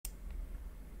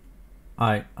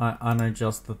I know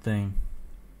just the thing.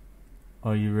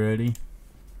 Are you ready?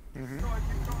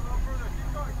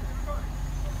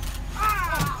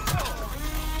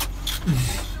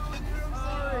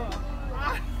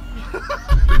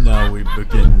 Now we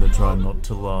begin the try not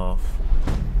to laugh.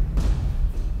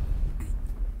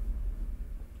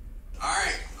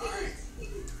 Alright.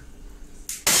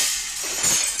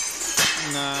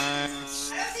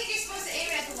 Nice. I don't think you're supposed to aim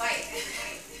it at the white.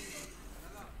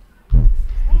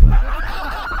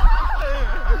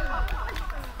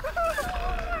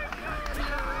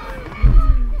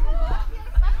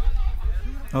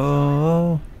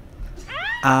 Oh,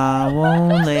 I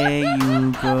won't let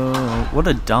you go. What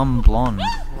a dumb blonde.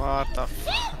 What the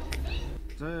fuck?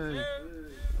 2,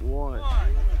 1.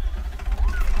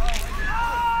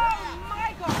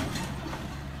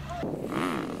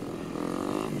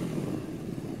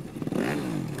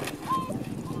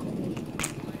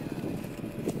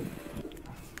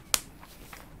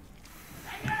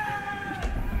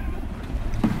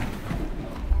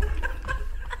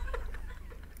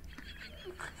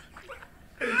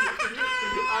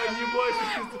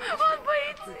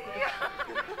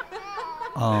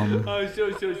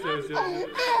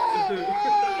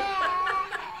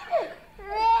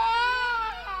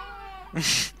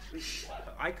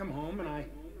 I come home and I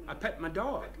pet my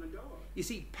dog. You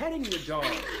see, petting your dog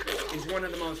is one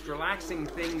of the most relaxing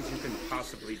things you can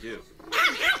possibly do.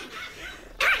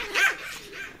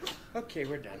 Okay,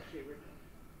 we're done.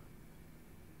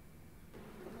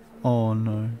 Oh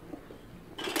no.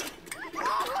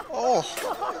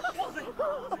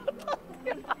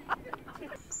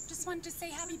 Just wanted to say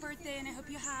happy birthday, and I hope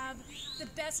you have the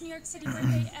best New York City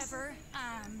birthday ever.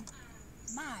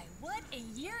 My, what a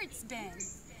year it's been.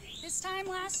 This time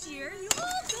last year, you... Oh,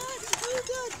 God! Oh,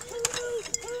 God!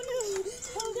 Oh, no!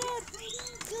 Oh, God!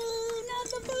 Oh, not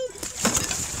the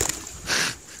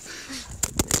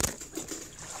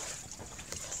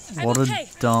boot! What a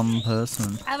dumb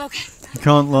person. I'm okay. You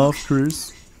can't laugh,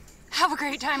 Chris. Have a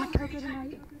great time with Coco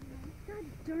tonight. God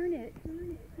darn it. I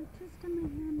just done my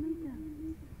hair and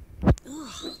makeup.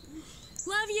 Ugh.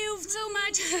 Love you so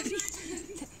much.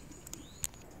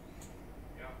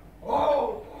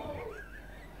 Oh!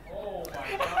 Oh my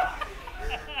God!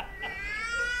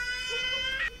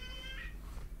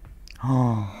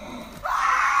 Oh.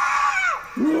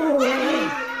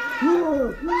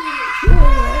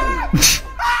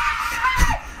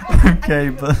 Okay,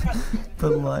 but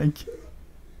like,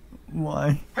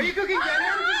 why? Are you cooking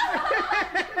dinner?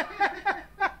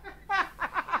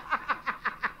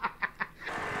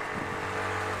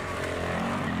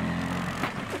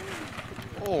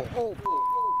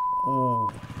 Oh.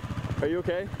 Are you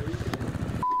okay?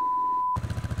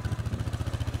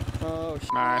 Oh,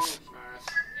 nice.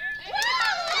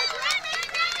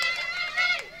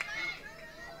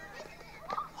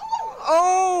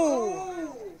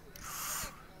 Oh!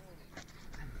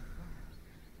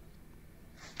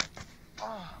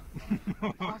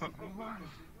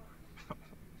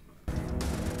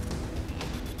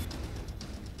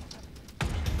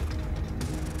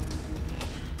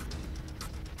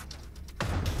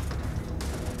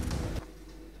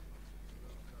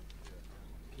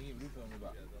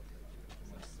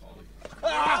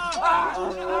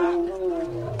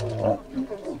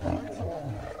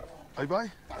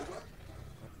 Bye-bye.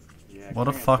 What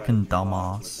a fucking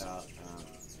dumbass.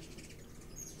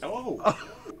 Oh!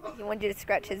 He wanted you to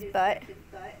scratch his butt.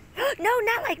 No,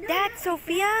 not like that,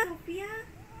 Sophia!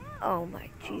 Oh my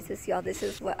Jesus, y'all, this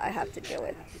is what I have to deal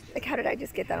with. Like, how did I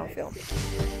just get that on film?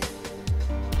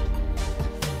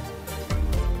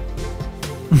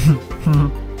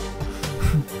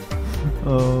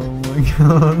 Oh my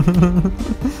God.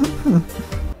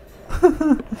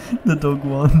 The dog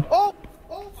won. Oh!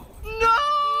 No!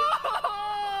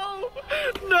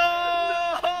 No!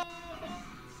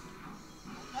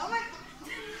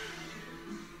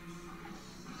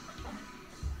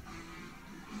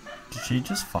 Did she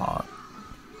just fart?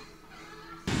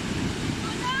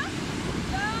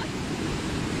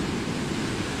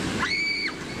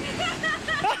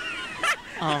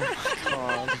 Oh my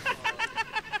God.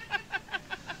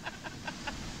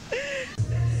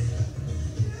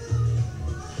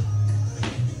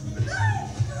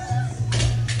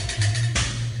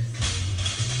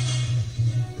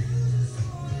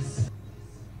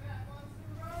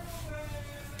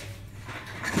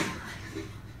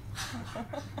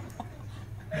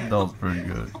 That was pretty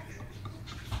good.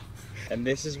 And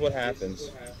this is what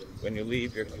happens when you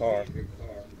leave your car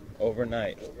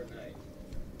overnight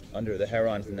under the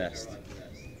heron's nest.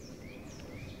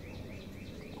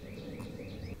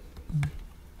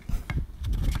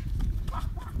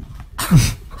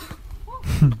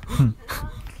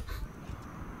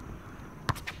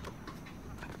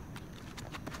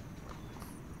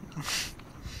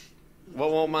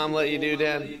 mom let you do,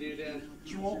 Dad?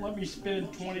 She won't let me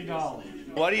spend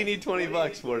 $20. Why do you need 20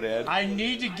 bucks for, Dad? I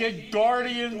need to get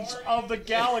Guardians of the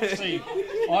Galaxy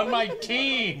on my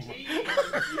team.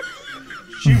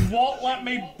 She won't let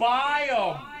me buy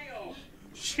them.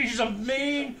 She's a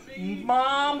mean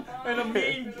mom and a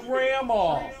mean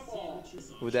grandma.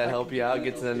 Would that help you out,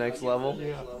 get to the next level?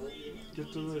 Yeah,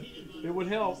 it would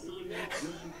help.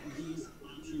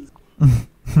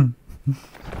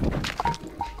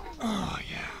 Oh,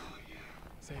 yeah.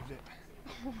 Saved it.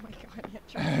 Oh my god,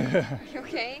 Andrew. You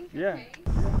okay? Yeah.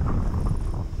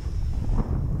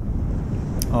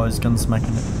 Oh, he's gonna smack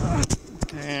in it.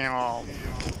 Damn.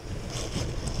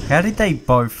 How did they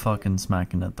both fucking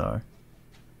smack in it though?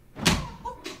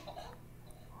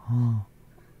 Oh.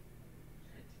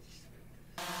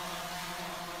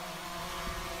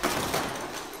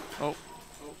 Oh.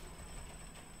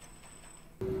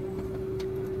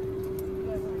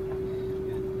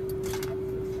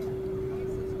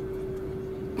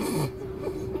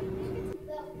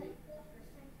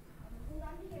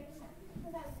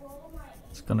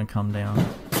 It's gonna come down.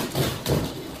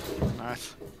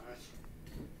 Nice.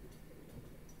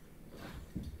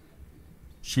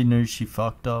 She knew she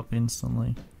fucked up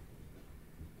instantly.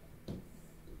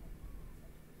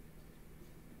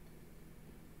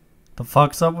 The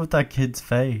fuck's up with that kid's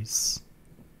face?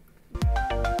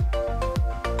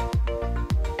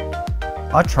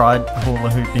 I tried hula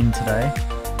hooping today.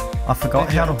 I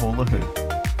forgot how to hula hoop.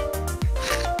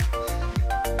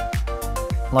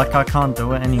 Like I can't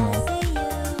do it anymore.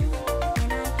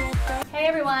 Hey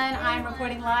everyone, I'm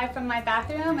recording live from my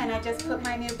bathroom and I just put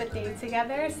my new bidet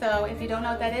together. So if you don't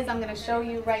know what that is, I'm going to show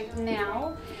you right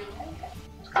now.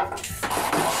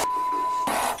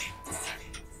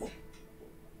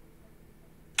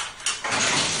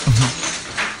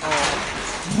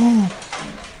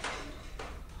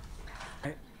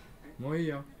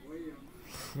 뭐예요?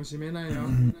 무심해나요?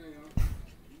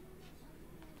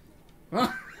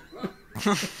 아!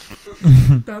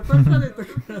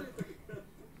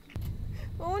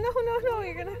 Oh no,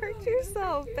 you're gonna hurt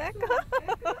yourself. Back up.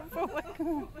 Oh my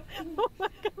god. Oh my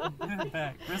god. Get it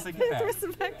back. Rissa, get back.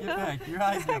 Rissa, back get up. back. Your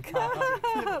eyes gonna pop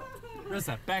up.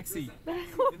 Rissa, back seat.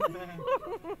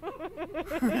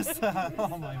 Rissa,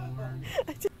 oh my word.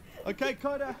 Okay,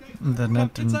 Coda. The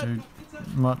net didn't do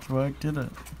much work, did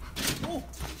it? Oh,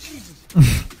 Jesus.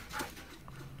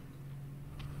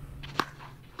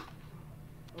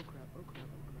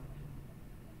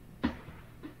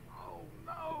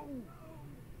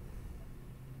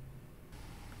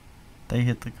 They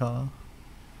hit the car.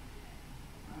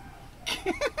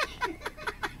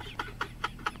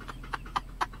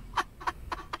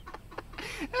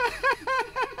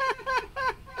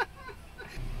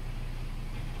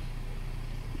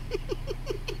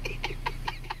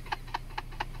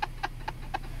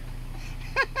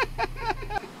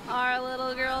 Our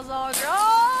little girl's all grown.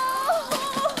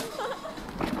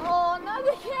 Oh, not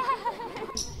again.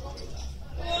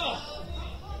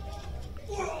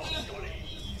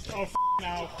 Oh,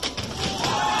 now.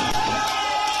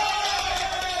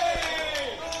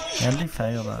 How did he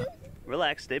fail that?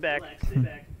 Relax, stay back.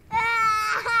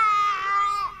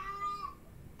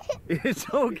 It's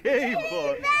okay,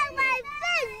 boy.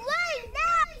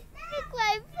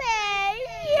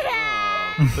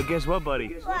 But guess what,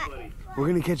 buddy? We're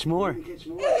gonna catch more.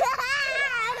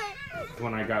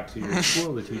 When I got to your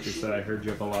school, the teacher said I heard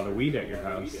you have a lot of weed at your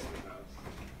house.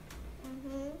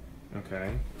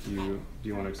 Okay. Do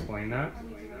you want to explain that?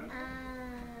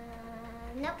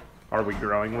 Nope. Are we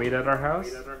growing weed at our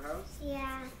house?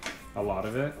 Yeah. A lot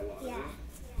of it? Yeah.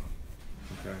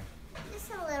 Okay.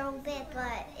 Just a little bit,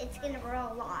 but it's gonna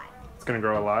grow a lot. It's gonna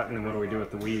grow a lot, and then what do we do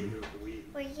with the weed?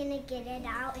 We're gonna get it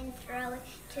out and throw it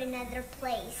to another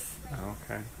place. Oh,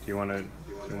 okay. Do you wanna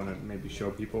maybe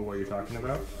show people what you're talking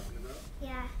about?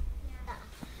 Yeah.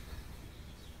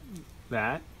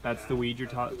 That's the weed you're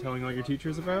telling all your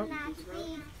teachers about? That's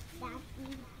weed. That's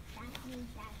weed. That's weed.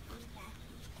 That's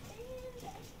weed.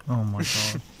 Oh my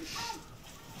god.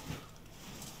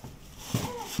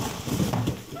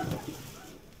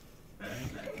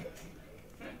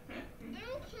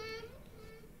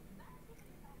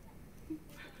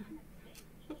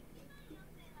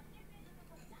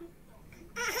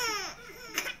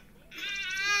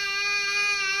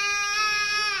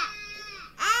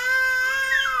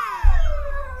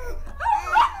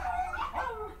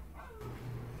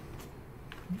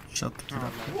 Shut the kid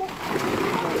up.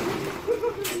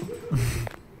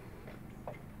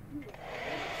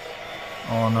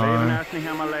 Oh no. They even asked me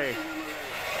how my leg.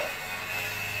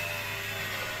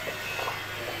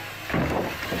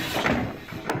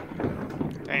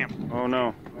 Damn. Oh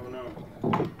no.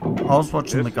 I was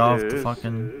watching the This guy with the is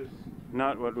fucking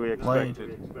not what we blade.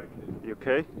 expected. You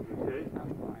okay?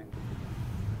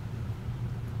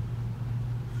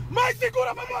 Mai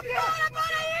sicuro fa botte!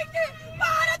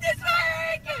 Para di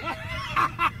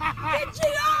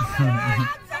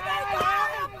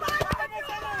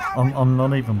I'm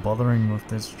not even bothering with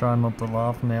this. Try not to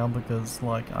laugh now because,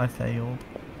 like, I failed.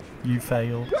 You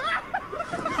failed.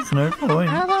 There's no point.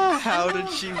 How did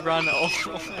she run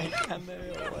over my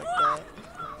canoe like that?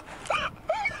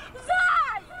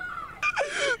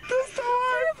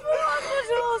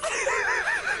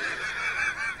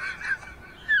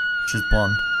 She's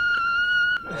blonde.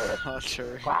 Oh,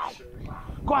 sure. Oh,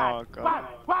 God.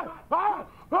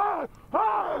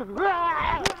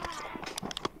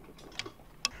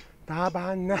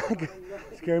 Tabanag.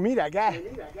 Scare me, that guy.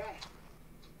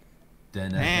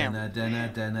 Damn.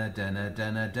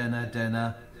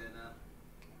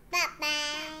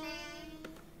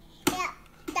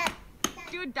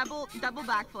 Do a double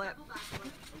backflip.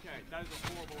 Okay, that is a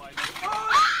horrible idea.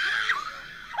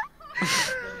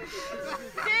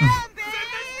 Damn,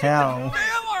 babe! How?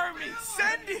 Fail army!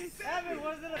 Send it!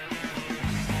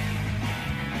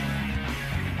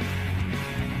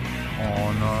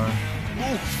 Oh no.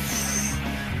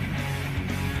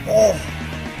 Oh!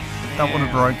 That would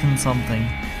have broken something.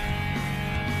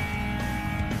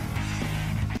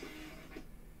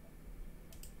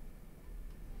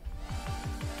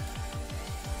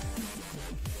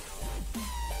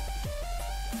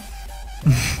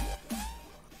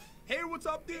 Hey, what's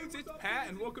up, dudes? It's Pat,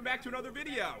 and welcome back to another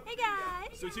video. Hey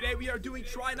guys! So today we are doing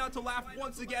Try Not to Laugh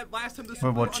once again. Last time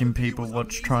We're watching people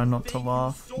watch Try Not to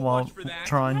Laugh while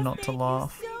trying not to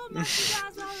laugh. Alright,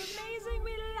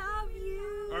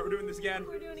 we're doing this again.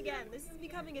 We're doing it again. This is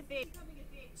becoming a thing.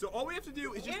 So all we have to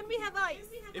do is just... And we have ice.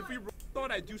 If we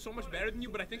thought I'd do so much better than you,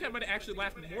 but I think I might have actually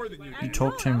laughed more than you. You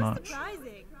talk too much.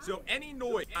 Surprising. So any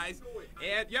noise, guys.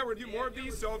 And yeah, we're gonna do more of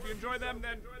these. So if you enjoy them,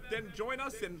 then join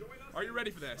us. And are you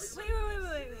ready for this? Wait.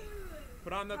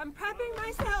 Put on the... I'm prepping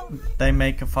myself. They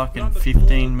make a fucking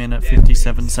 15-minute,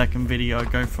 57-second video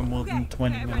go for more than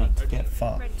 20 minutes. Get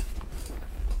fucked.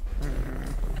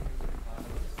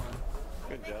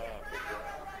 Good job.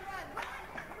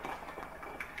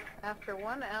 After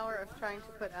 1 hour of trying to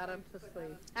put Adam to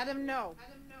sleep. Adam, no.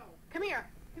 Come here.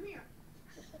 Come here.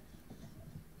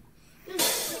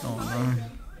 Oh no.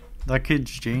 That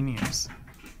kid's genius.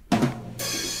 Oh,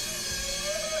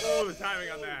 the timing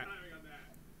on that.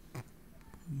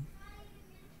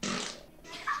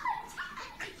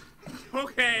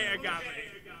 Okay, I got it.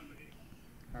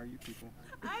 How are you people?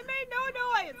 I made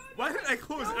no noise. Why did I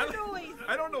close? No noise.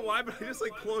 I don't know why, but I just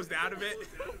like closed out of it.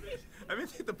 I meant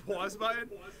to hit the pause button.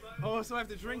 Oh, so I have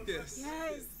to drink this.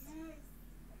 Yes.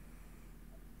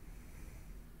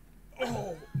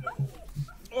 Oh.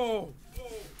 Oh.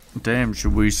 Damn,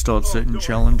 should we start setting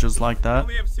challenges like I that?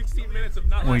 only have 16 minutes of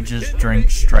not We laughing. just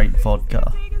drink straight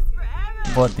vodka.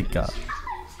 Vodka.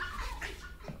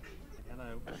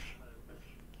 Hello.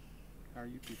 How are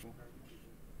you people?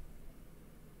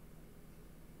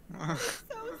 So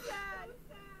sad.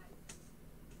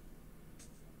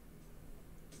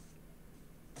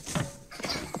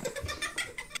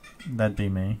 That'd be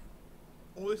me.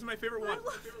 Oh, this is my favorite one.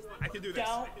 I can do this.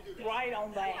 Don't write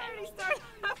on that.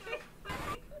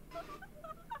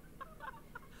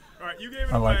 Alright, you gave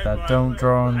it I like away, that. but Don't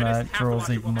draw on I just that. have to Draws watch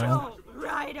it even one more more. time.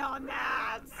 Right on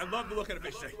that. I love the look at a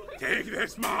fish like, take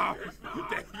this, Mom.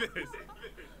 Take this.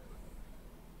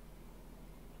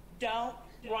 Don't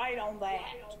write on that.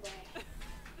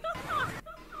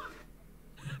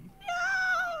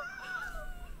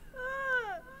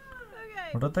 Okay.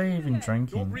 What are they even Don't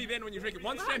drinking? breathe in when you drink it.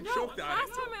 Once I'm No, choked on last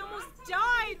it. time I almost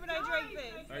died when I drank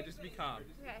this. Alright, just be calm.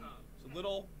 Okay. So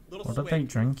little What are swig. they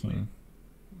drinking?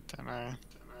 It's gonna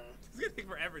take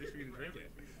forever just for you to drink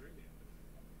it.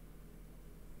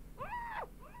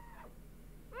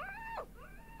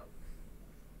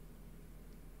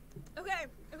 Okay,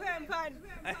 I'm fine.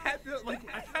 I had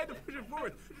to push it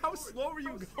forward. How slow were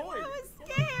you going? I was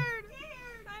scared.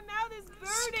 My mouth is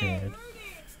burning. Scared.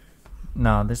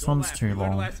 Nah, this Don't one's laugh. too You learn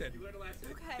a long. lesson.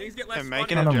 Things get less They're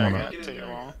making I it don't drag wanna- out too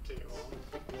long.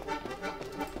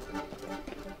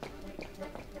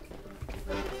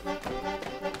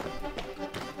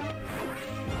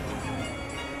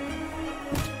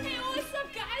 Hey, what's up,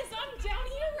 guys? I'm down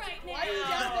here right now. Why are you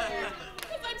down there?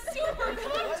 Because I'm super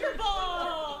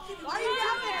comfortable. Why are you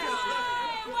down there?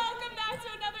 Hi, welcome back to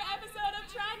another episode of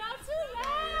Try Not to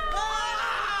Laugh.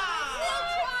 We'll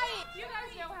try it. You guys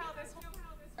know how this whole...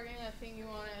 Starting that thing you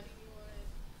wanted.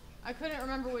 I couldn't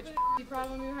remember which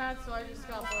problem you had, so I just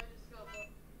got bored.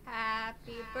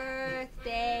 Happy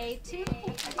birthday to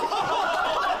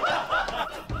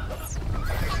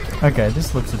Okay,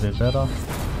 this looks a bit better.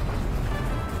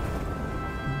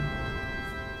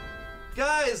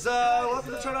 Guys,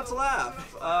 welcome to Try Not to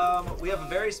Laugh. We have a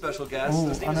very special guest. Ooh,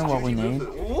 His name I know is what we Juju need.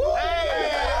 Bufu.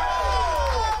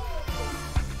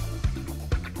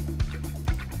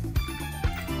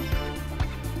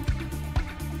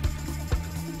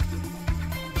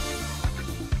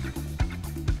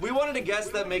 We wanted a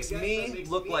guest that makes me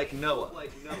look like Noah.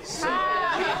 So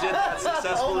we did that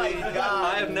successfully.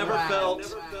 I have never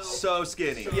felt so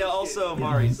skinny. Yeah, also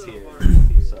Mari's here.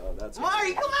 So that's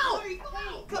Mari, come out!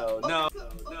 No.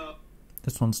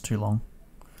 This one's too long.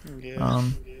 Yeah.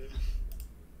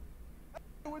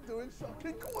 We're doing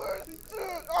something worse.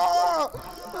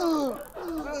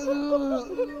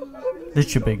 This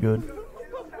should be good.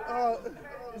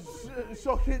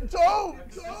 Shocking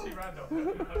jokes!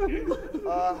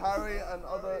 Harry and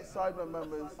other Sidemen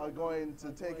members are going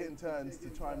to take it in turns to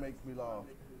try and make me laugh.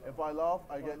 If I laugh,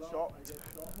 I get shocked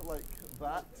like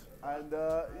that. And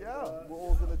yeah, we're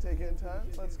all going to take it in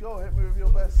turns. Let's go, hit me with your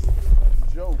best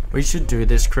joke. We should do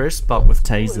this, Chris, but with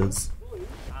tasers.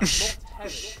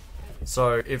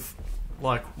 So if,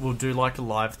 like, we'll do like a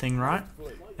live thing, right?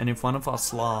 And if one of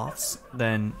us laughs,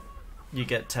 then you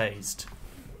get tased.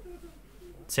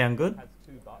 Sound good?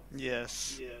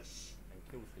 Yes.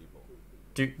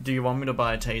 Do you want me to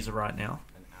buy a taser right now?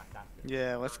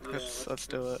 Yeah, let's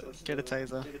do it. Get a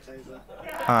taser.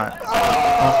 Alright.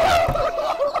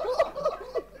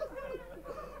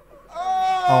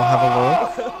 I'll have a look.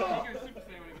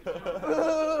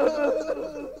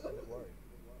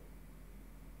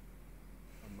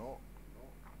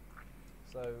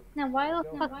 Now, why the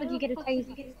fuck would you get a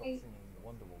taser?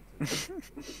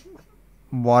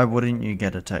 Why wouldn't you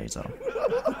get a taser?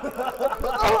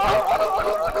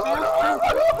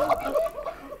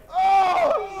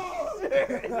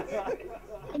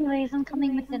 Anyways, I'm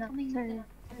coming with dinner. So, I'll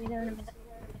be there in a minute.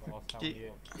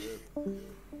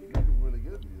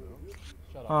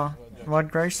 Oh, why'd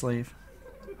Grace leave?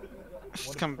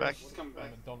 She's coming back.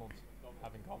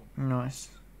 Nice.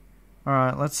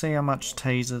 Alright, let's see how much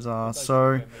tasers are.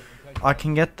 So, I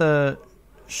can get the...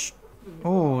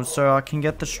 so I can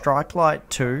get the Strike Light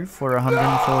 2 for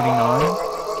 149.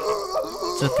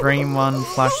 It's a 3-in-1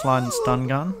 flashlight and stun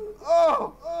gun.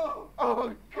 Oh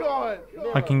God!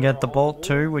 I can get the Bolt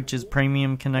 2, which is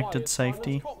premium connected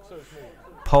safety.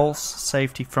 Pulse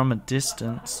safety from a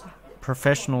distance.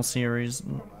 Professional series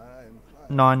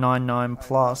 999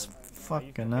 plus.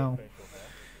 Fucking hell.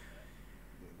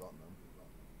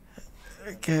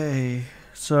 Okay,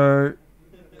 so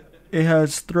it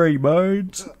has 3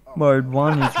 modes. Mode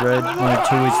 1 is red, mode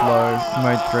 2 is low,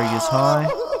 mode 3 is high.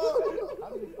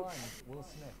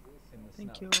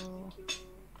 Thank you.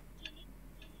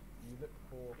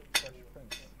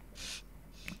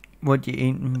 What you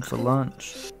eating for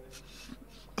lunch?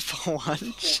 For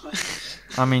lunch?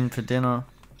 I mean for dinner.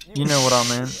 You know what I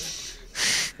meant.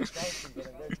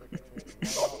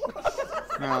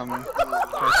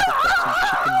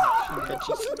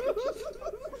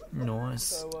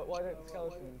 Nice.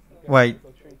 Wait,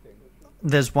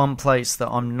 there's one place that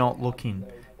I'm not looking,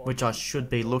 which I should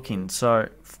be looking. So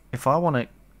if I want a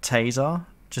taser,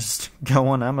 just go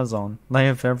on Amazon. They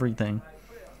have everything.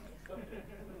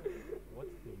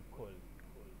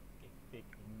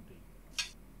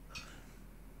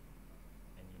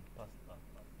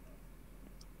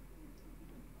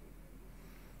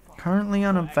 Currently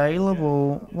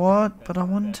unavailable. What? But I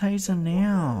want a taser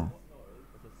now.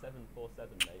 It's a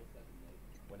 747, mate.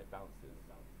 When it bounces.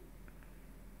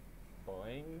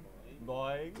 Boing,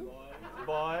 boing,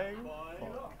 boing.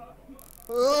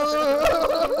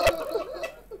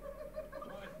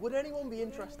 Would anyone be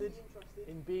interested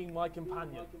in being my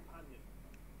companion?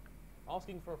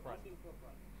 Asking for a friend.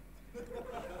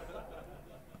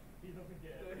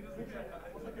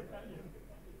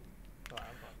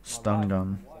 Stun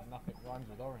gun. Nothing rhymes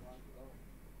with orange.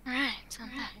 Alright, I'm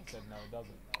back. Said no, it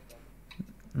doesn't.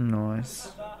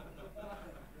 Nice.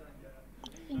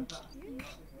 Thank you.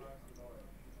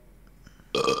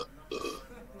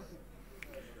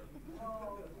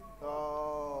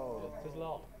 Oh. Just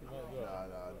laugh.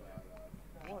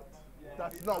 What?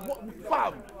 That's not what.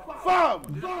 Fam!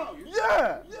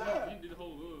 Yeah!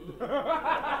 I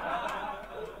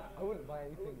wouldn't buy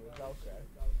anything with Velcro.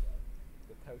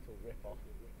 The total rip-off.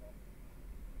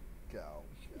 Get out.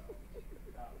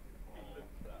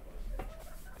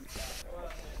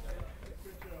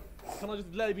 Can I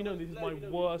just let you know this is my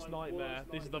worst nightmare?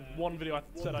 This is the one video I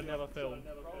said I'd never film.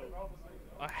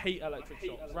 I hate electric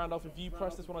shocks. Randolph, if you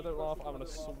press this when I don't laugh, I'm gonna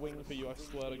swing for you, I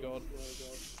swear to God.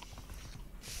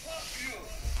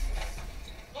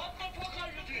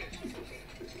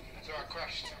 So I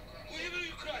crashed.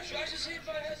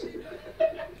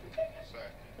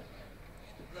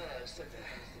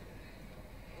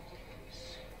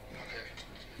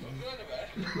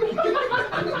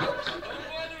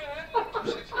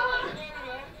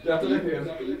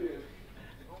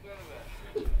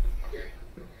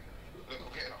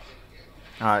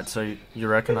 Alright, so you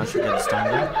reckon I should get a stun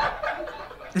gun?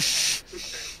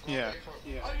 Yeah.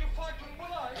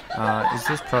 Is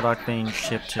this product being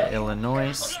shipped to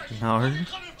Illinois? No.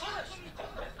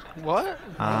 What?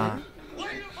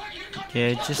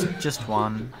 Yeah, just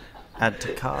one. Add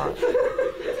to cart.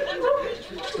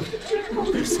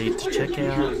 Proceed to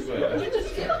checkout.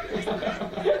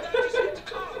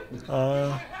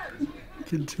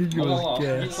 Continuous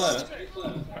guest.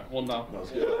 One down.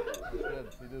 Good,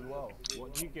 he did well.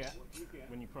 What do you get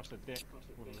when you cross a dick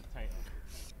with a potato?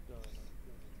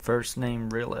 First name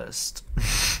realist.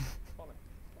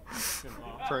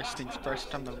 First things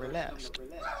first, I'm the realist.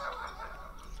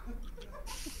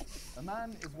 A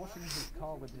man is washing his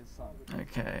car with his son.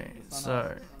 Okay,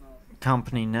 so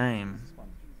company name.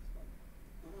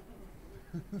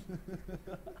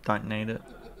 Don't need it.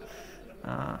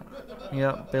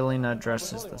 Yep, billing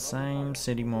address is the same.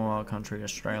 City, Moore, country,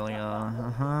 Australia.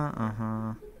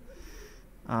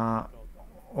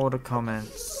 Order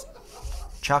comments.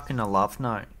 Chuck in a love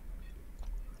note.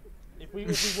 If we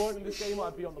weren't in this game,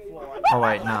 I'd be on the floor. Oh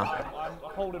wait, no. I'm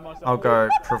holding myself. I'll go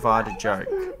provide a joke.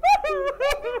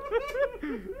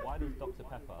 Why does Dr.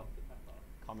 Pepper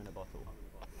come in a bottle?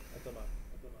 I don't know.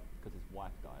 Because his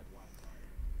wife died.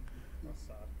 That's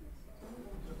sad.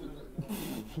 Do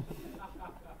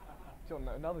you want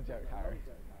to know another joke, Harry?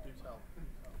 Do tell.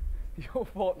 Your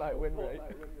Fortnite win rate.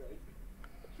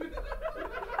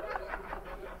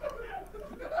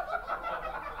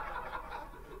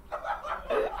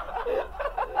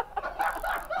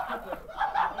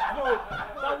 No,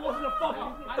 that wasn't a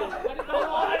fucking.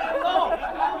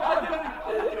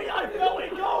 I felt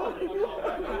it go.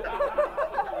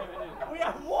 We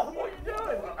have what? What are you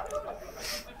doing?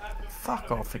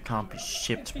 Fuck off, it can't be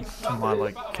shipped to my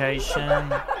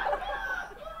location.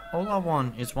 All I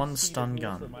want is one stun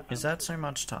gun. Is that so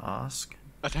much to ask?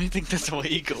 I don't think that's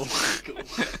illegal.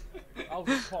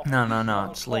 No,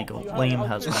 it's legal. Liam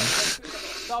has one.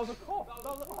 That was a cough.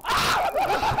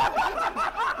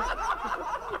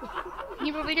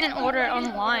 You probably didn't order it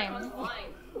online.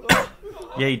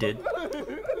 Yeah, he did.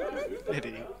 Did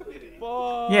he?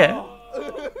 Yeah.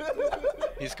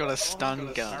 He's got a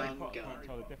stun gun.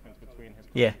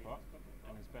 Yeah.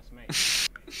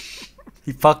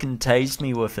 He fucking tased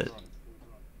me with it.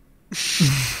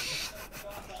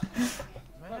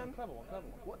 Man,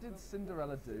 what did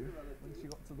Cinderella do when she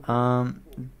got to the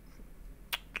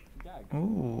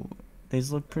Ooh,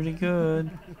 these look pretty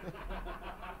good.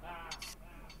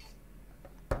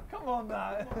 Come on,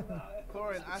 man.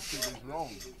 Chlorine acid is wrong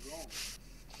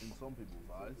in some people's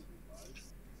eyes.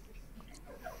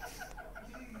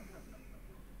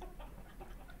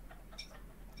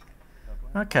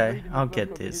 Okay, I'll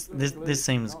get this. This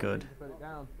seems good.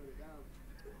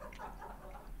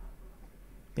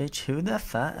 Bitch, who the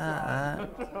fuck?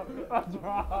 That's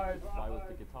right. Why was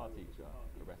the guitar teacher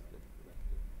arrested?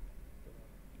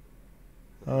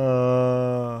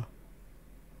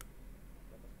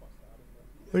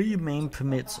 What do you mean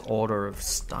permits order of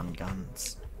stun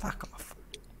guns? Fuck off.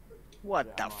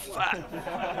 What the fuck?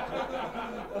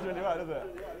 That's really right, isn't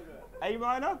it? A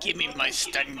minor? Give me my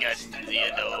stun gun,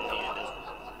 Theodore.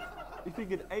 You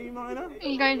thinking A minor?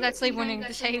 You guys actually wanting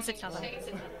to chase each other.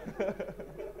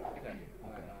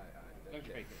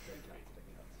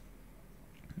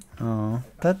 Oh,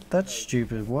 that's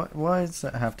stupid. Why does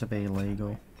that have to be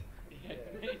illegal?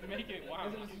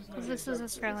 Because this is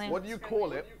Australian. What do you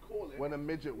call it when a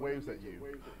midget waves at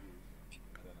you?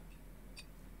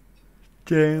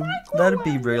 Damn, that'd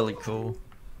be really cool.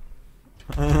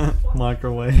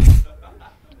 Microwave.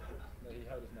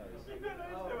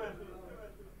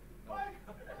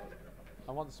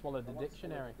 I once swallowed a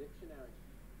dictionary.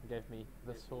 It gave me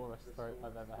the sorest throat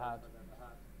I've ever had.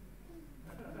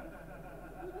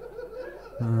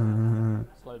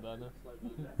 Slow burner.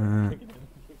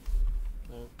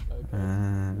 No,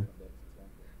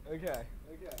 okay.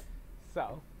 Okay.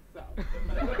 So.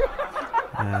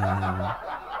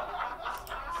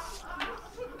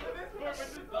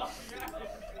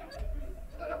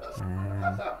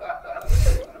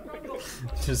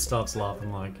 Just stops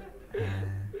laughing like.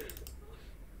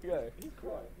 Okay.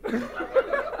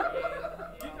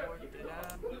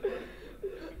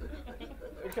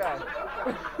 Okay.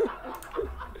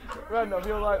 Randolph,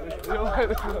 you'll like this. You'll like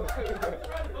this.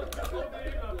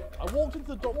 I walked into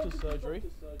the doctor's surgery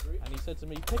and he said to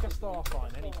me, pick a star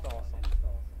sign, any star sign.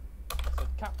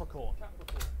 Capricorn.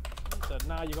 So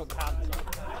now you got Cancer.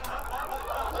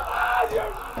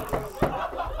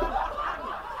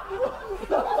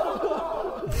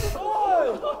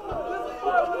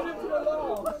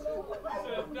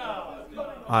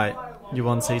 Alright, you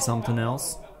want to say something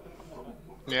else?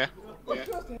 Yeah.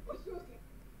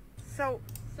 So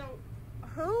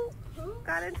who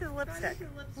got into the lipstick?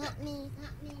 Not me.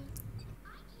 Not me.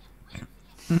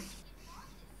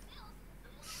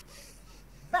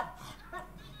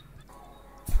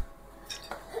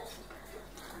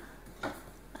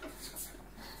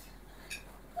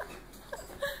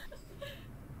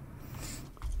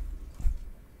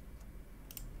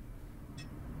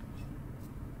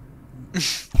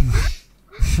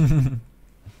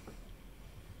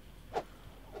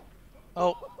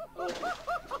 Oh.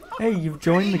 Hey, you've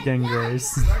joined the gang,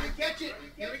 Grace. Catch it.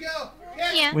 Here we go.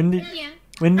 Yeah. When did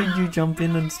you jump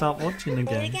in and start watching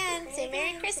again? Again, say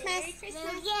Merry Christmas.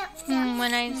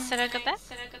 When I said I got back.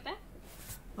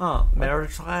 Oh, Merry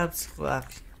Christmas.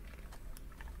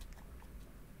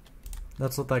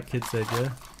 That's what that kid said,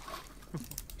 yeah?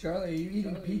 Charlie, are you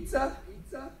eating pizza?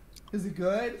 Is it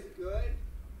good? Would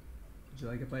you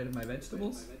like a bite of my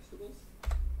vegetables?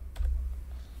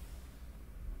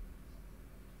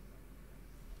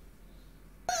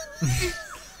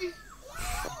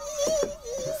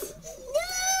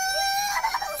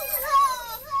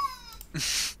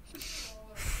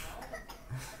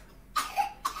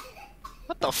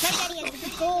 What the fuck?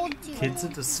 Kids are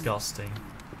disgusting.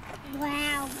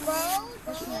 Wow, gold.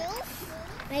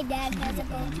 My dad has a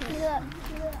gold tooth.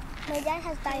 My dad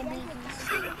has diabetes.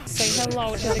 Say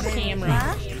hello to the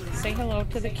camera. Say hello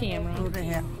to the camera. Who the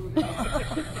hell?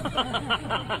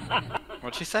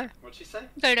 What'd she say?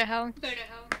 Go to hell. Go to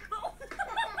hell.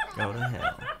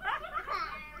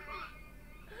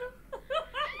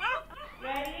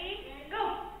 Ready?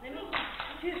 Go. Let me. 1,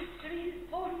 2, 3,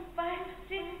 4, 5,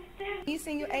 6, 7. Can you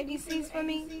sing your ABCs for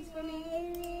me?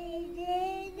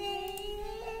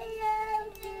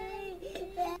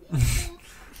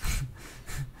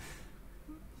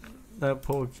 That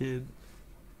poor kid.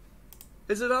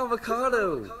 It's an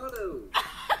avocado.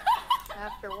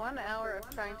 After 1 hour of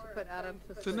trying to put Adam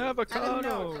to sleep. It's an avocado. Adam,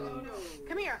 no.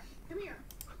 Come here. Come here.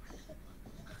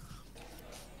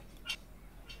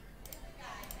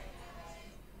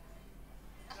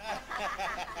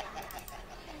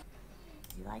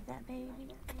 You like that,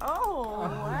 baby? Oh,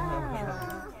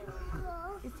 wow.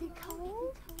 Is he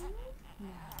cold?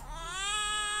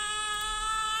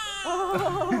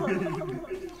 Oh.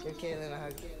 Give Caitlin a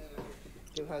hug.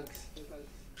 Give hugs.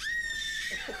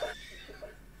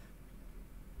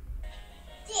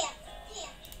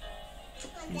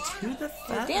 Who the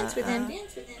fuck? Dance with him.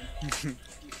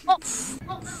 Oh.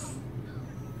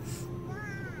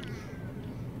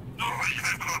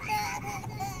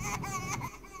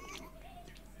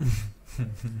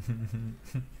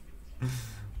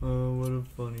 Oh, what a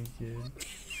funny kid.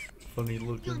 Funny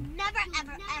looking. You'll never,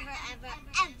 ever, ever, ever,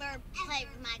 ever play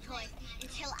with my toys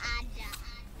until I die.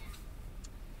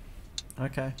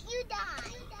 Okay. You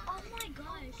die. Oh my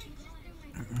gosh.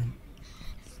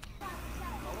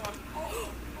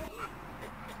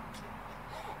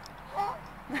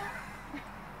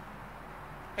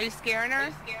 Are you scaring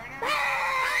her?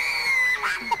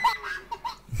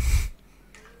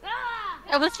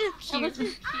 Oh, this is cute. I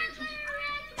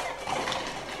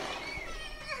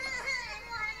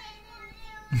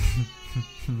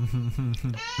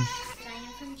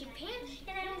am from Japan,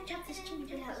 and I don't touch this team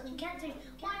without looking cancer.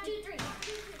 1, 2, 3.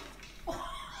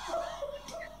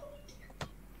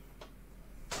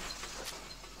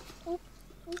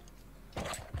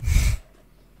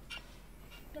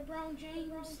 LeBron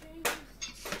James.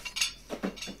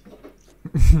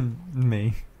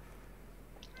 Me.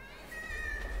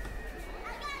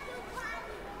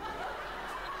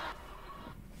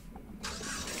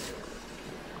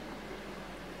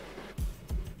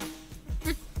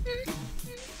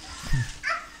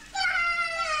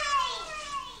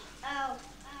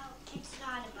 It's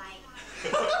not a bite.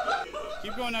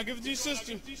 Keep going now. Give it to your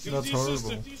sister. Give That's it to your horrible.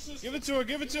 sister. Give it to her.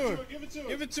 Give it to her.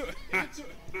 Give it to her.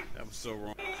 That was so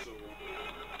wrong.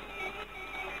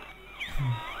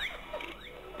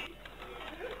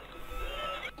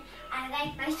 I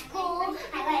like my school.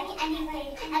 I like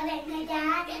anything. I like my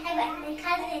dad. I like my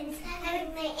cousins. I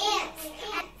like my aunts.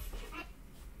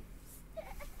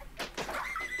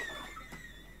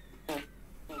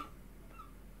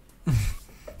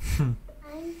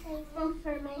 I'm thankful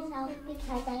for myself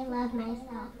because I love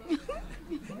myself.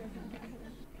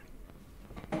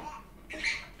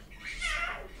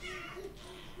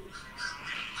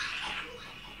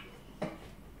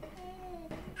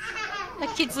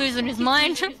 That kid's losing his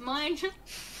mind.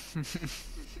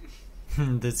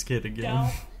 This kid again.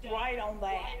 Don't write on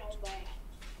that.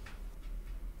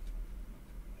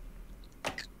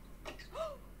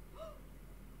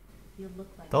 You look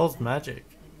like That was magic.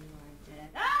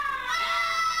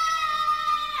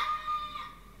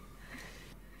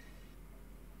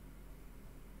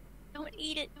 Don't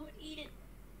eat it. Don't eat it.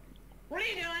 What are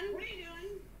you doing? What are you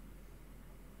doing?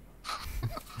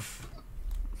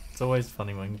 It's always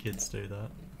funny when kids do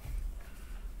that.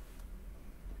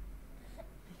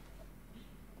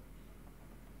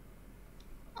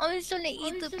 I was gonna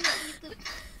eat the.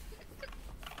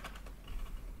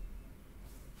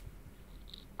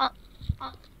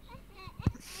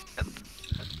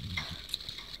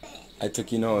 I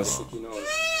took your nose.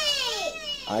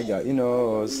 I got your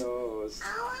nose. Is it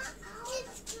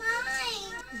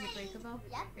breakable?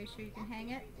 Yep. Are you sure you can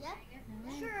hang it? Yep.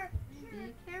 Right. Sure.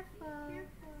 Be careful.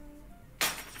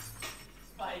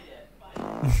 Fight it.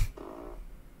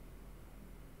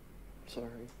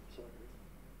 Sorry.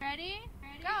 Ready?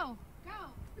 Go.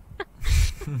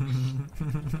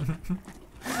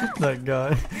 That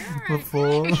guy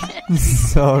before.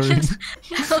 Sorry.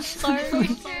 I'm sorry.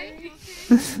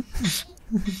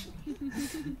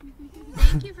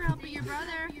 Thank you for helping your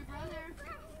brother.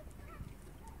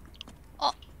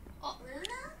 Oh.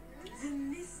 The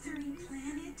mystery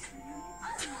planet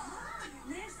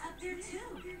lives up there too.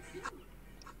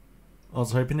 I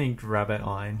was hoping he'd grab it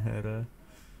Iron Herder.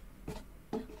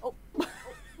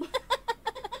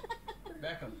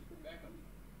 Beckham.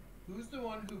 Who's the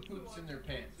one who poops in their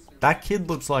pants? That kid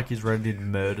looks like he's ready to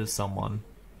murder someone.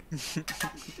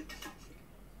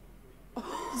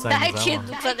 That kid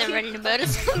looks like they're ready to murder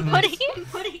somebody.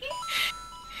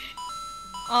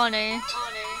 Oh no.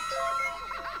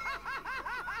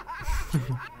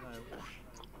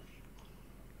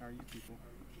 How are you people?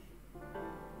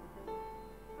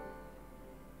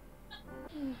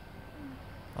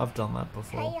 I've done that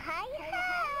before. Hi.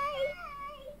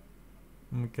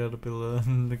 Caterpillar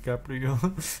DiCaprio.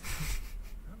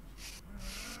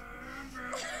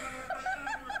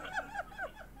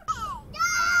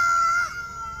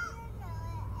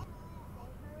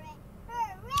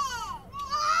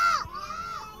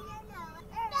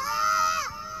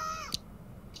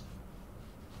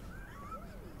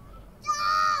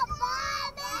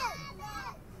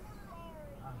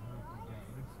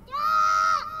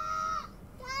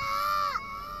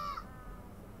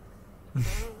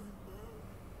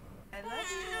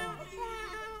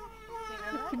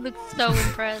 He looks so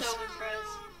impressed.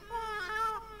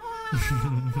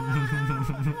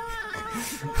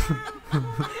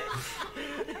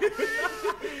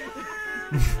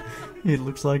 He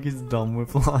looks like he's done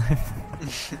with life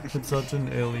at such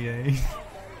an early age.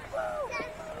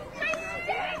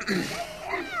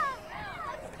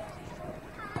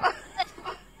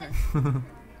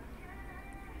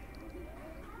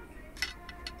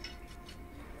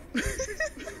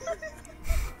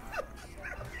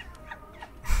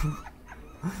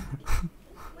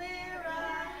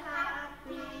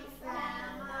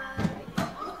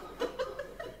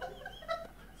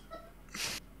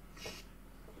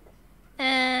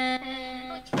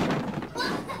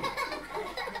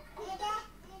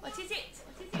 What is it?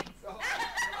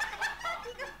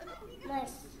 My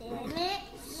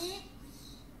sandwich.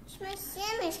 It's my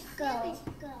sandwich go.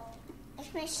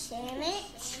 It's my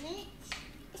sandwich.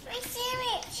 It's my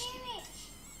sandwich.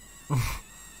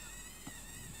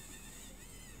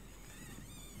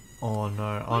 Oh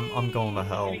no, I'm going to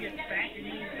hell.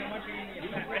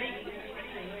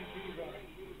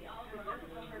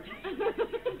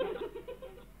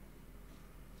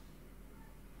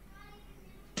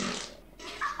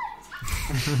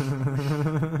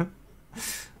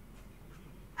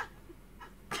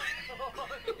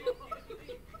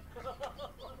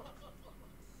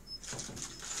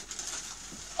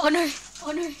 Oh no!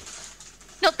 Oh no!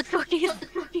 Not the cookies! Not the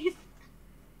cookies!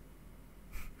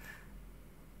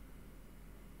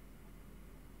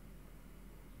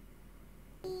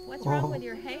 What's wrong with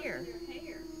your hair?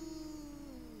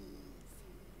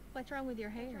 What's wrong with your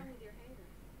hair?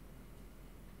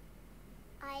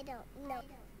 I don't know.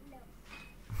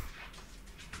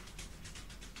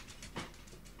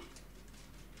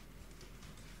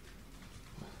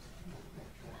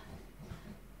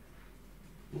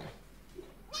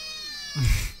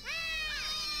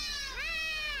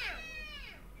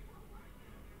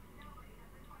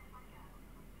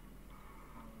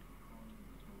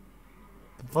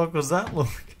 The fuck was that look?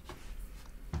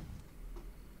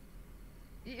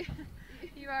 You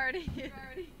already.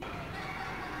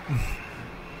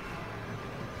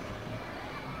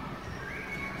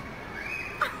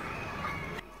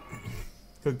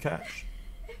 Good catch.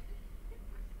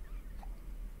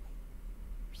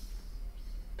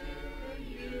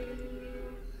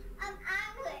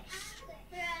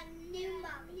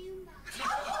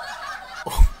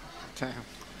 Damn.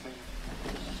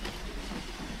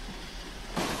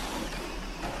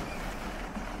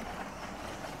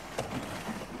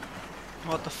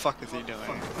 What the fuck is he doing?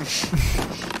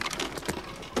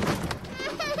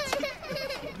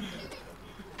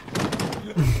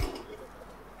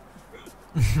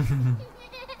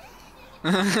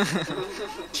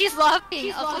 She's laughing.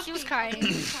 I thought she was crying.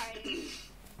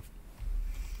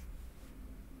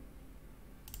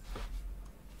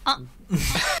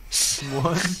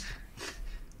 What?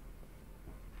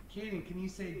 Kaden, can you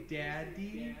say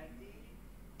daddy?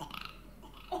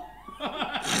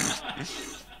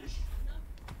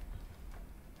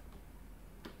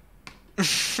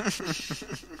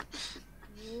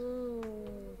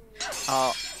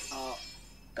 Oh.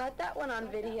 Got that one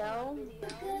on video.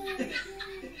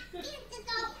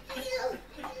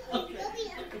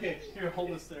 Okay, here,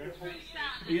 hold this there. Are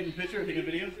you getting a picture or taking a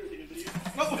video?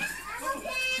 Oh.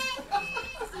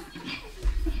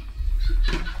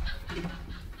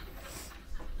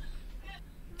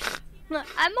 Look,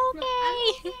 I'm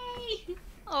okay.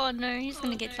 Oh no, he's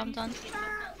gonna get jumped on.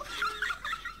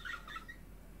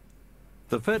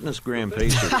 The Fitness Gram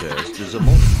Pacer test is a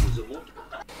multi.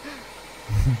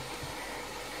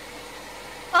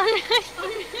 Oh no.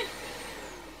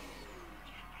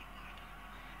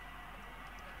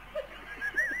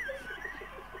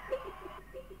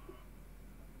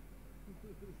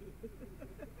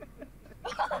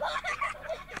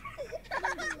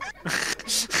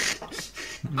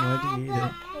 Why do you eat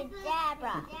it?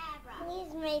 Abracadabra.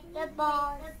 Please make the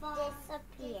balls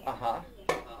disappear.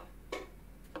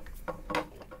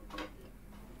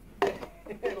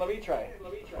 Let me try.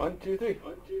 1, 2, 3.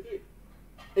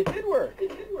 It did work. It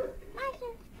did work.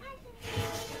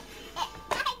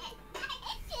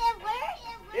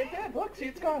 It did. Look, see,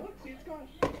 it's gone. You're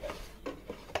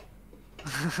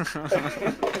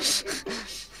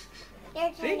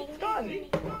See, it's gone.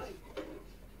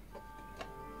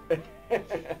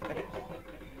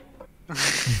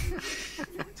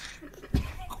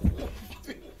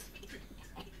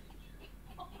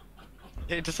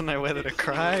 He doesn't know whether to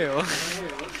cry or...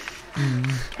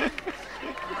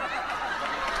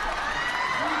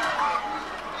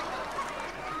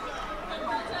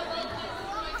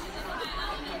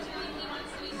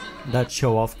 That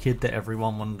show-off kid that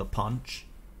everyone wanted to punch.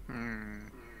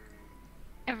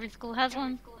 Every school has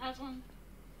one.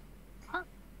 Huh?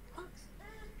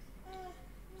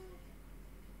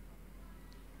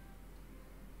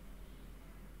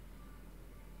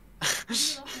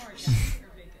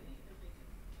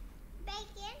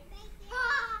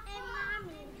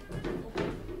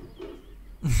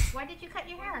 Why did you cut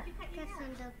your hair? Because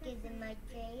some milk is in my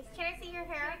face. Can I see your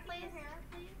hair, please?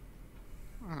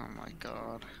 Oh my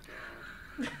god.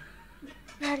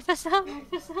 Oh,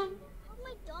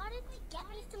 my daughter did get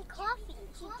me some coffee.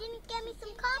 She didn't get me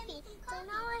some coffee, so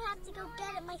now I have to go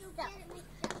get it myself.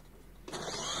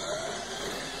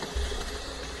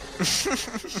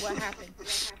 What happened?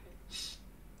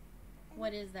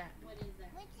 What is that?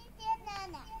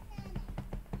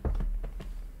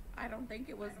 I don't think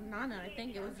it was Nana. I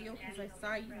think it was you because I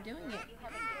saw you doing it.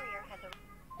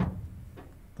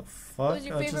 The fuck? was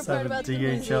your I favorite just part had a about the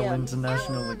DHL museum?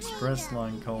 International Express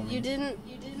line call me. You did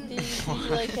you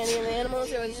like any of the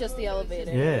animals, or was it just the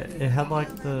elevator? Yeah, it had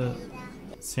like the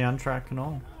soundtrack and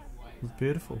all. It was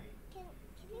beautiful.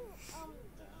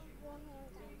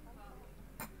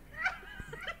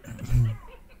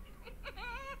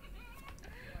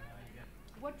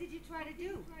 What did you try to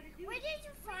do? Where did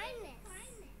you find this?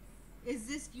 Is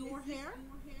this your hair?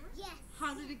 Yes.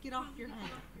 How did it get off your head?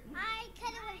 I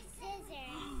cut it with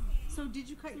scissors. So did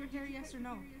you cut your hair, yes or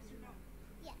no?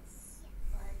 Yes.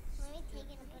 Let me take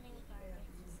it and put it in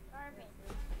garbage.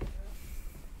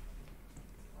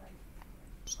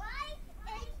 Why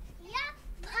is your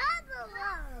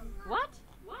problem? What?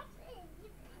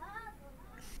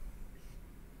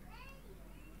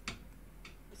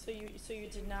 So you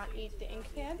did not eat the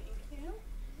ink pad?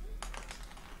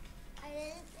 I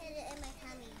didn't put it in my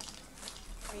tummy.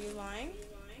 Are you lying?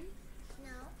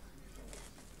 No.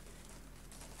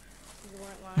 You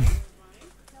weren't lying?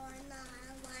 No, I'm not.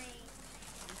 I'm lying.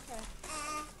 Okay.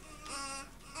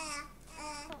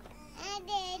 I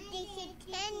did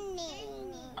pretending.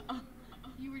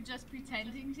 You were just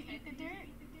pretending to eat the dirt?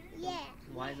 Yeah.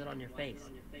 Why is it on your face?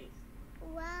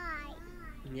 Why?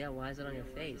 Yeah, why is it on your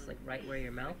face? Like right where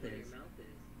your mouth is.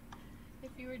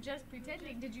 If you were just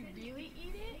pretending, did you really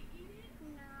eat it?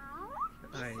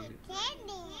 No. Are you,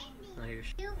 Pretending. are you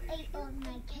You ate all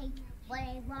my cake. What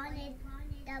I wanted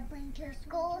to bring to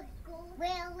school.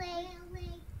 Really?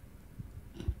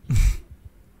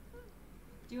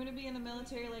 Do you want to be in the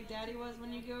military like Daddy was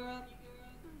when you grow up?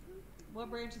 What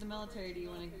branch of the military do you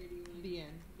want to be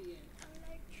in?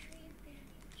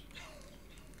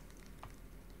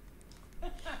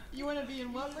 You want to be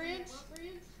in what branch?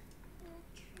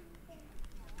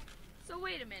 So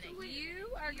wait a minute, you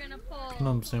are gonna pull I don't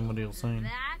understand what he was saying.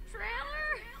 that trailer?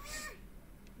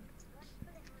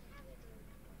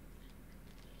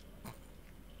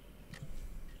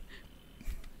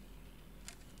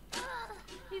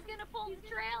 He's gonna pull the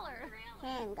trailer.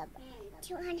 Hamburger. Do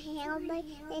you want hamburger?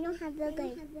 They don't have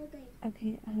burgers.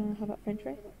 Okay, how about french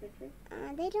fries?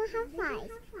 They don't have fries.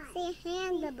 Say a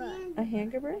hamburger. A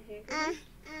hamburger?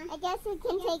 I guess we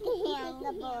can take a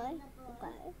hamburger.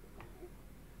 Okay.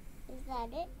 Is that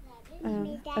it? A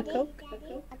Coke?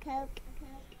 A Coke.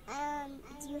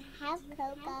 Do you have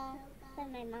Coke for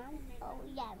my mom? Oh,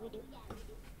 yeah, we do.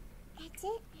 That's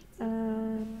it?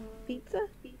 Pizza?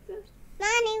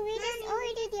 Mommy, we just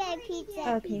ordered your pizza.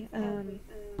 Okay,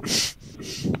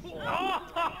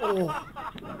 Oh.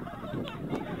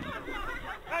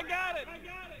 I got it!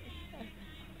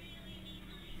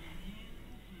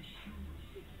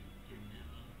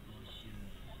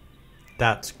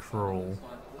 That's cruel.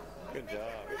 Good job.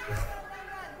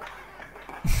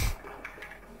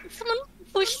 Someone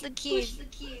push the kid.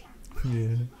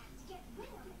 Yeah.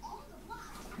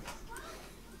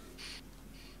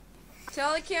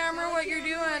 Tell the camera what you're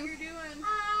doing. I'm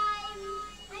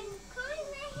combing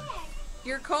my hair.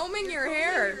 You're combing your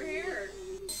hair.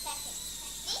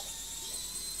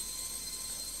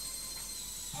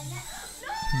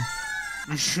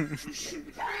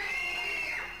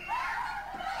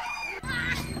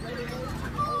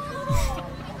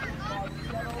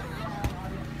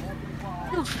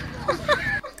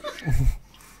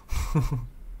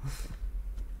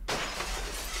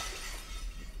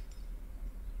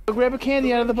 Grab a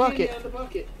candy out of the bucket.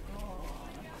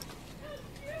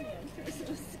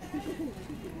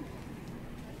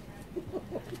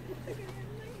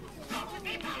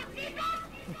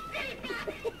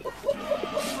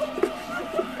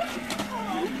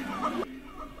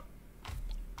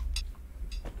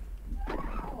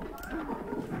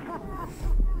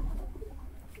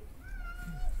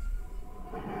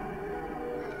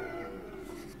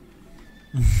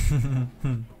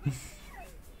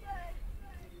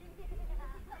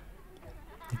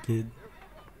 The kid.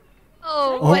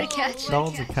 Oh, what a catch. That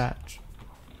was a catch.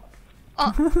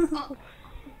 Oh.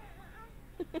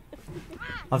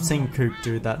 I've seen Coop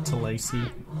do that to Lacey,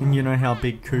 and you know how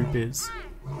big Coop is.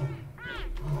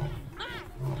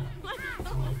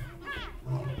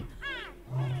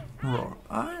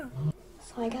 Right.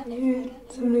 So I got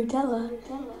some Nutella,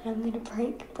 and I'm gonna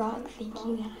prank Brock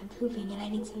thinking that I'm pooping and I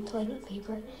need some toilet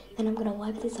paper. Then I'm gonna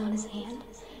wipe this on his hand.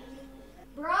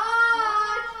 Brock!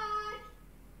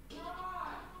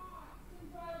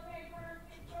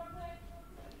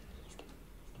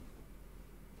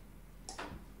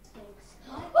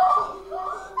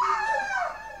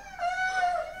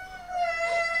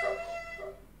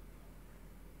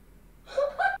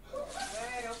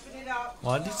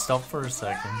 Why did he stop for a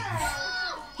second?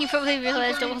 He probably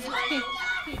realized it wasn't him.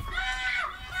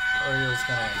 Or he was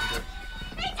gonna end it.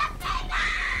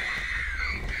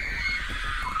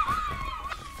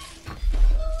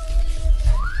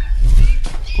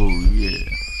 Oh yeah.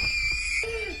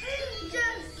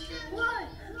 Just what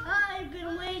I've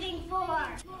been waiting for.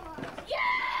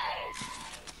 Yes!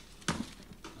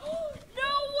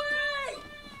 No way!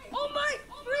 Oh my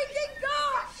freaking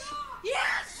gosh!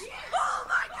 Yes! Oh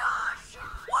my gosh!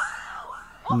 Wow!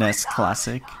 Oh Nest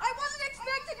Classic. I wasn't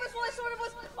expecting this one. I sort of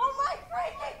was. Oh my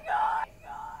freaking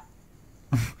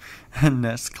gosh!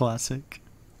 Nest Classic.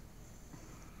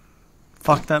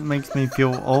 Fuck, that makes me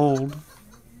feel old.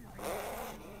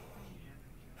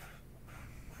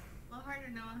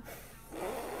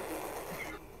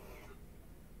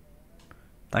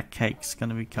 That cake's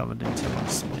gonna be covered in too much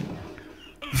spit.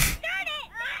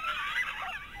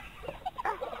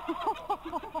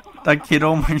 That kid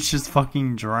almost just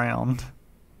fucking drowned.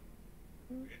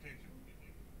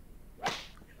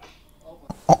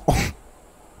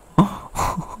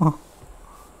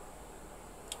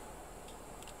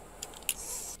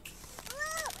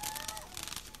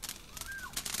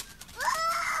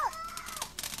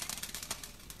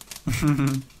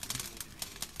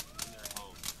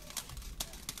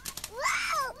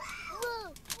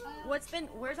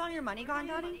 Where's all your money gone,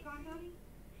 Dottie?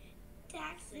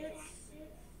 Taxes.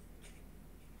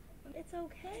 It's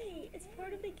okay. It's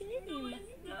part of the game.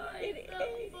 It's not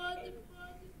fun.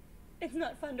 It's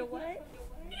not fun to what?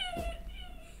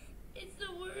 It's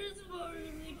the worst part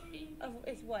of the game.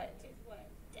 It's what?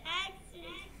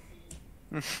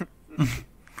 Taxes.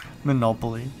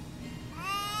 Monopoly.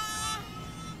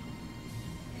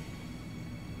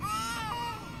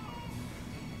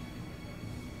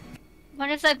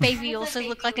 does that baby also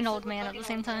look like an old man at the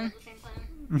same time?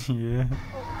 Yeah.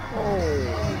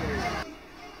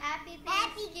 Happy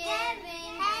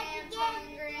Thanksgiving,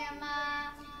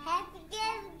 Grandma.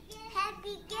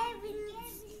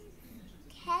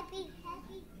 Happy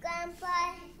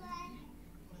Grandpa.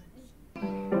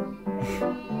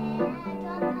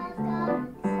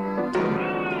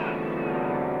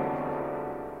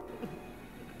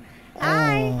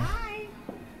 Oh.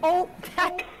 Oh,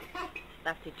 that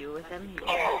stuff to do with him. He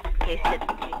tasted.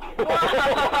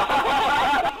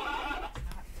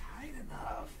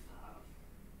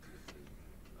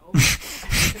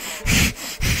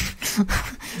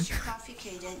 Here's your coffee,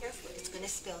 Kaden. It's gonna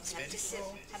spill.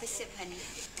 Have a sip, honey.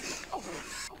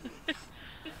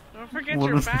 Don't forget What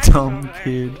your a bags dumb over there.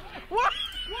 kid. What?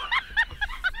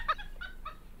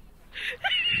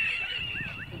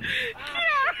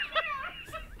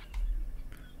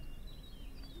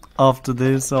 After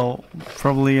this, I'll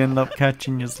probably end up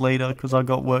catching you later because I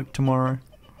got work tomorrow.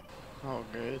 Oh,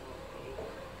 good.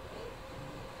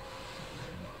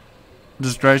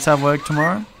 Does Grace have work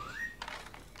tomorrow?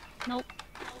 Nope.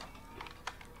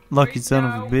 Lucky son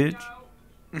of a bitch.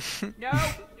 No.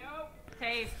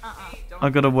 Taze, I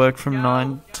gotta work from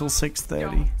 9 till 6:30.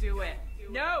 Don't do it.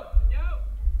 No.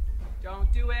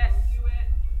 Don't do it.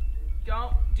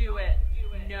 Don't do it.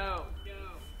 No.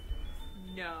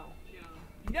 No.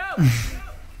 No.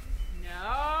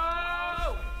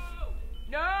 No.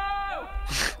 No.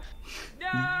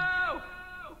 No.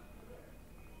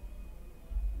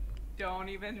 Don't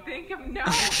even think of no.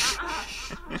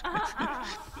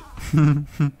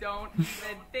 Don't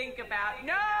even think about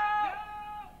no.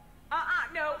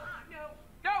 No.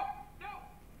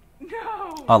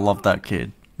 No. I love that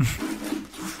kid.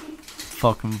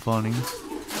 Fucking funny.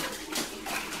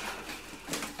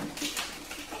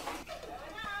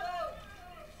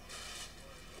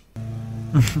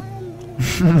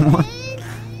 What?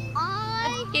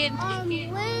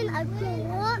 When I grow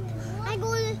up,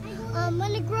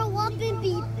 when I grow up and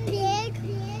be big,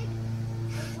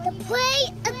 to play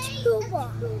a tuba.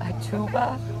 A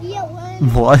tuba? Yeah,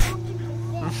 when. What?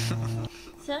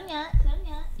 Sonia,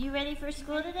 you ready for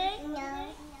school today?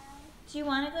 No. Do you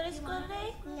want to go to school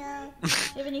today? No. Do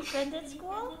you have any friends at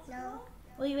school? No.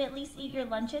 Will you at least eat your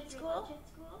lunch at school?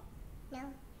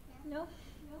 No. No.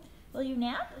 Will you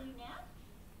nap?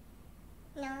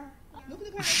 No. Look at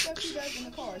the kind of stuff she does in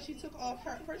the car. She took off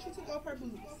her boots.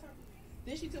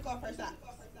 Then she took off her socks.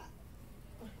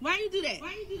 Why you do that?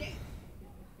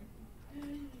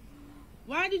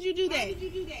 Why did you do that?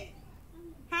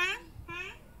 Huh?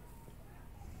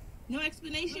 No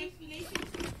explanation?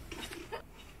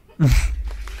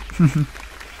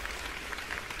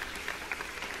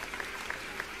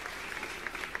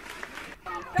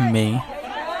 Me.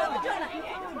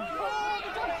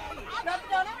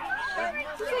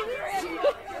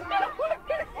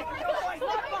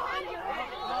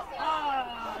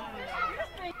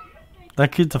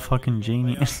 That kid's a fucking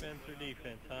genius.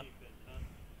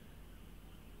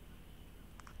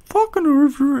 Fucking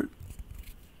over it.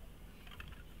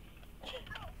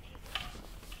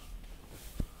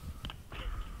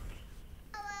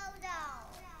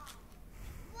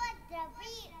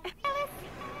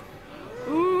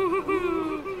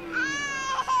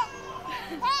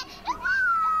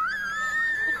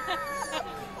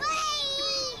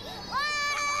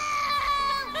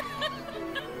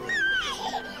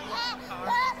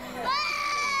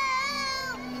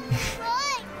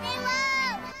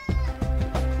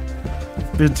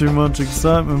 Bit too much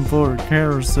excitement for a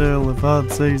carousel, if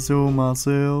I'd say so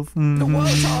myself. The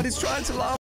world's hardest trying to laugh.